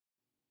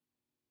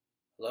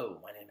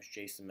Hello, my name is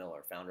Jason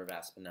Miller, founder of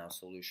AspenNow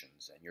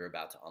Solutions, and you're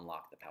about to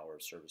unlock the power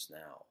of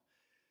ServiceNow.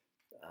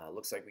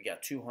 Looks like we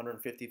got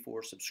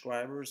 254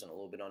 subscribers and a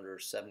little bit under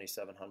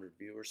 7,700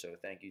 viewers, so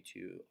thank you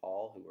to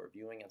all who are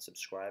viewing and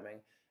subscribing.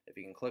 If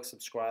you can click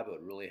subscribe, it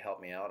would really help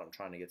me out. I'm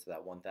trying to get to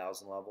that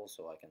 1,000 level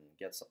so I can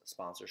get some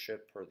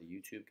sponsorship per the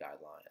YouTube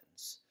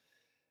guidelines.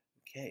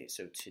 Okay,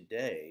 so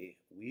today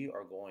we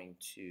are going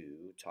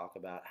to talk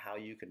about how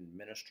you can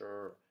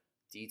administer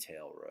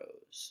detail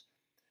rows.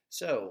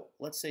 So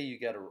let's say you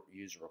get a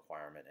user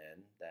requirement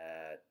in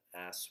that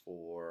asks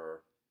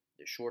for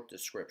the short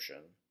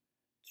description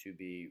to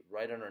be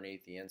right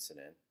underneath the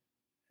incident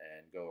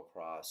and go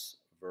across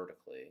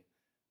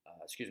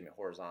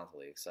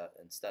horizontally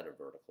instead of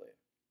vertically.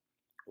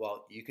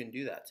 Well, you can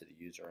do that to the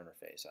user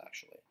interface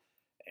actually,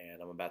 and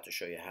I'm about to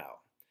show you how.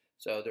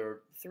 So there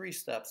are 3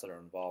 steps that are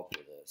involved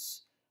with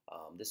this.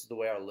 This is the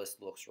way our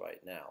list looks right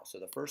now. So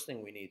the first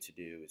thing we need to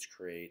do is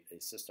create a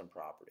system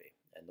property.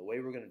 And the way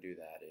we're going to do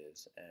that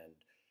is, and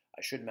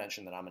I should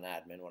mention that I'm an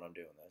admin when I'm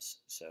doing this.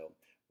 So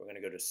we're going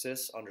to go to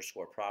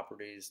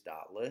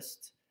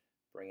sys_properties.list,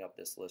 bring up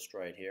this list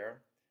right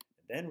here.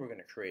 Then we're going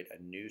to create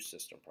a new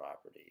system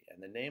property.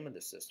 And the name of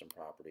the system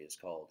property is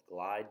called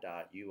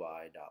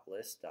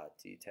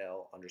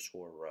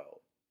glide.ui.list.detail_row.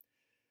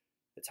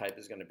 The type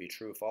is going to be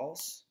true,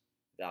 false.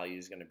 Value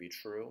is going to be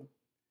true.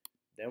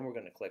 Then we're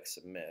going to click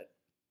submit.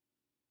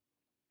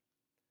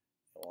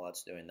 And while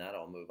that's doing that,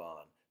 I'll move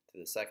on to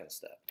the second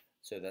step.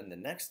 So then the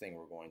next thing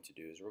we're going to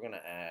do is we're going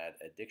to add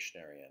a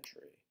dictionary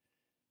entry.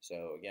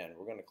 So again,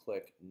 we're going to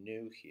click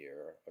new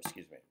here,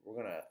 we're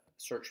going to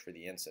search for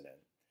the incident.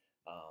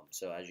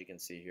 So as you can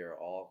see here,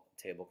 all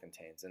table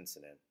contains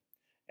incident.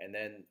 And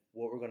then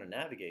what we're going to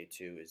navigate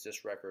to is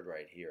this record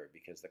right here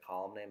because the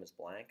column name is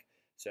blank.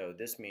 So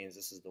this means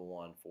this is the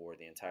one for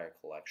the entire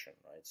collection,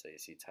 right? So you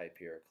see type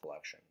here,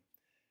 collection.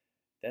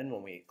 Then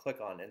when we click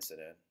on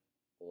incident,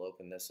 we'll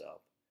open this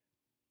up.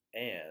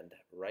 And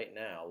right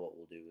now what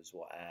we'll do is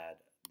we'll add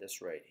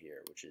this right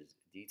here, which is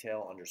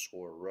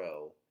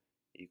detail_row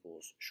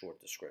equals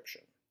short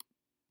description.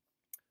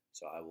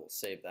 So I will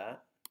save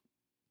that.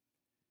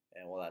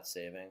 And while that's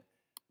saving,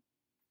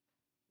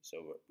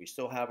 so we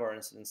still have our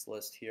incidents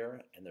list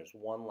here, and there's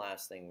one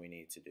last thing we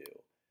need to do.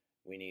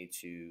 We need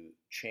to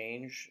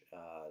change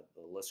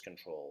the list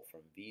control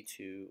from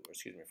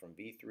from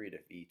V3 to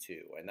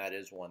V2, and that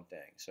is one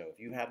thing. So if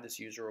you have this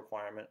user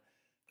requirement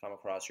come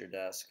across your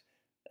desk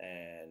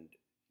and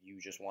you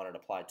just want it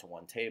applied to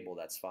one table,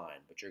 that's fine,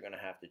 but you're going to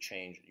have to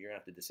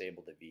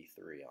disable the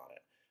V3 on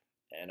it.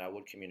 And I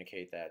would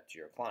communicate that to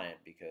your client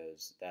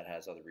because that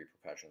has other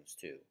repercussions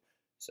too.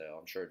 So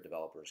I'm sure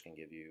developers can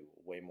give you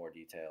a way more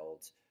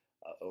detailed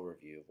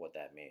overview of what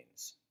that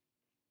means.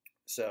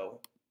 So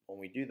when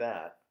we do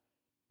that,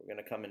 we're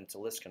going to come into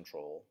list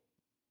control,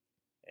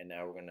 and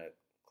now we're going to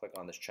click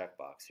on this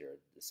checkbox here,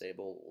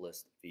 disable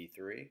list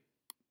V3,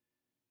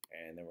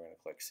 and then we're going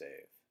to click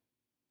save.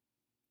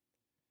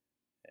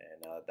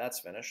 And that's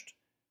finished.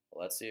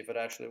 Well, let's see if it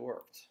actually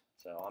worked.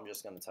 So I'm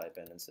just going to type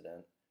in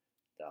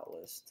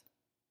incident.list.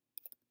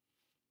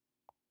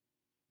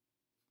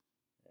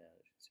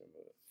 And you can see we'll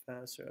move it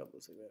faster. It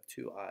looks like we have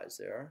 2 eyes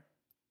there.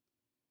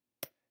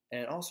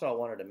 And also I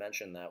wanted to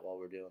mention that while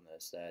we're doing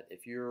this, that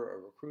if you're a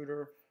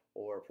recruiter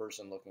or a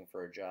person looking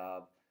for a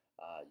job,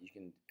 you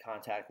can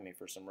contact me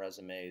for some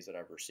resumes that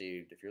I've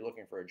received. If you're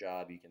looking for a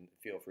job, you can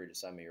feel free to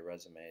send me your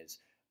resumes.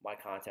 My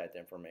contact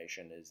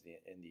information is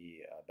in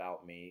the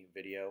About Me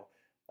video,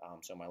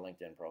 so my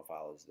LinkedIn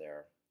profile is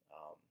there.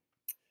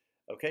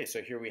 Okay,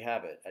 so here we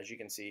have it. As you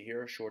can see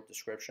here, short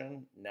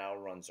description now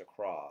runs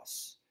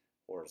across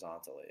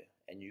horizontally,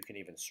 and you can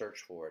even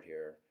search for it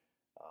here.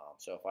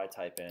 So if I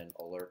type in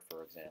alert,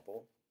 for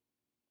example,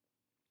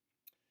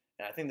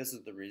 and I think this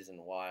is the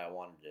reason why I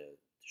wanted to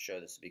show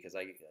this, because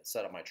I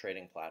set up my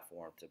trading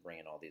platform to bring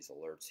in all these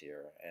alerts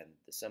here, and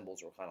the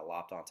symbols were kind of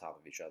lopped on top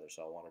of each other,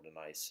 so I wanted a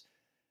nice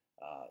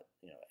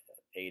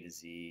A to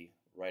Z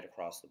right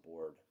across the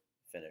board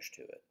finish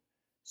to it,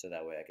 so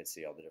that way I could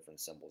see all the different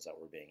symbols that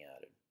were being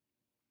added.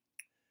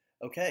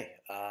 Okay,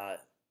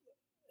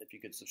 if you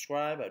could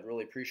subscribe, I'd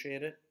really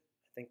appreciate it.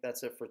 I think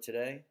that's it for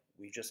today.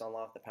 We just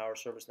unlocked the power of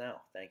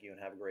ServiceNow. Thank you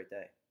and have a great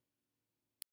day.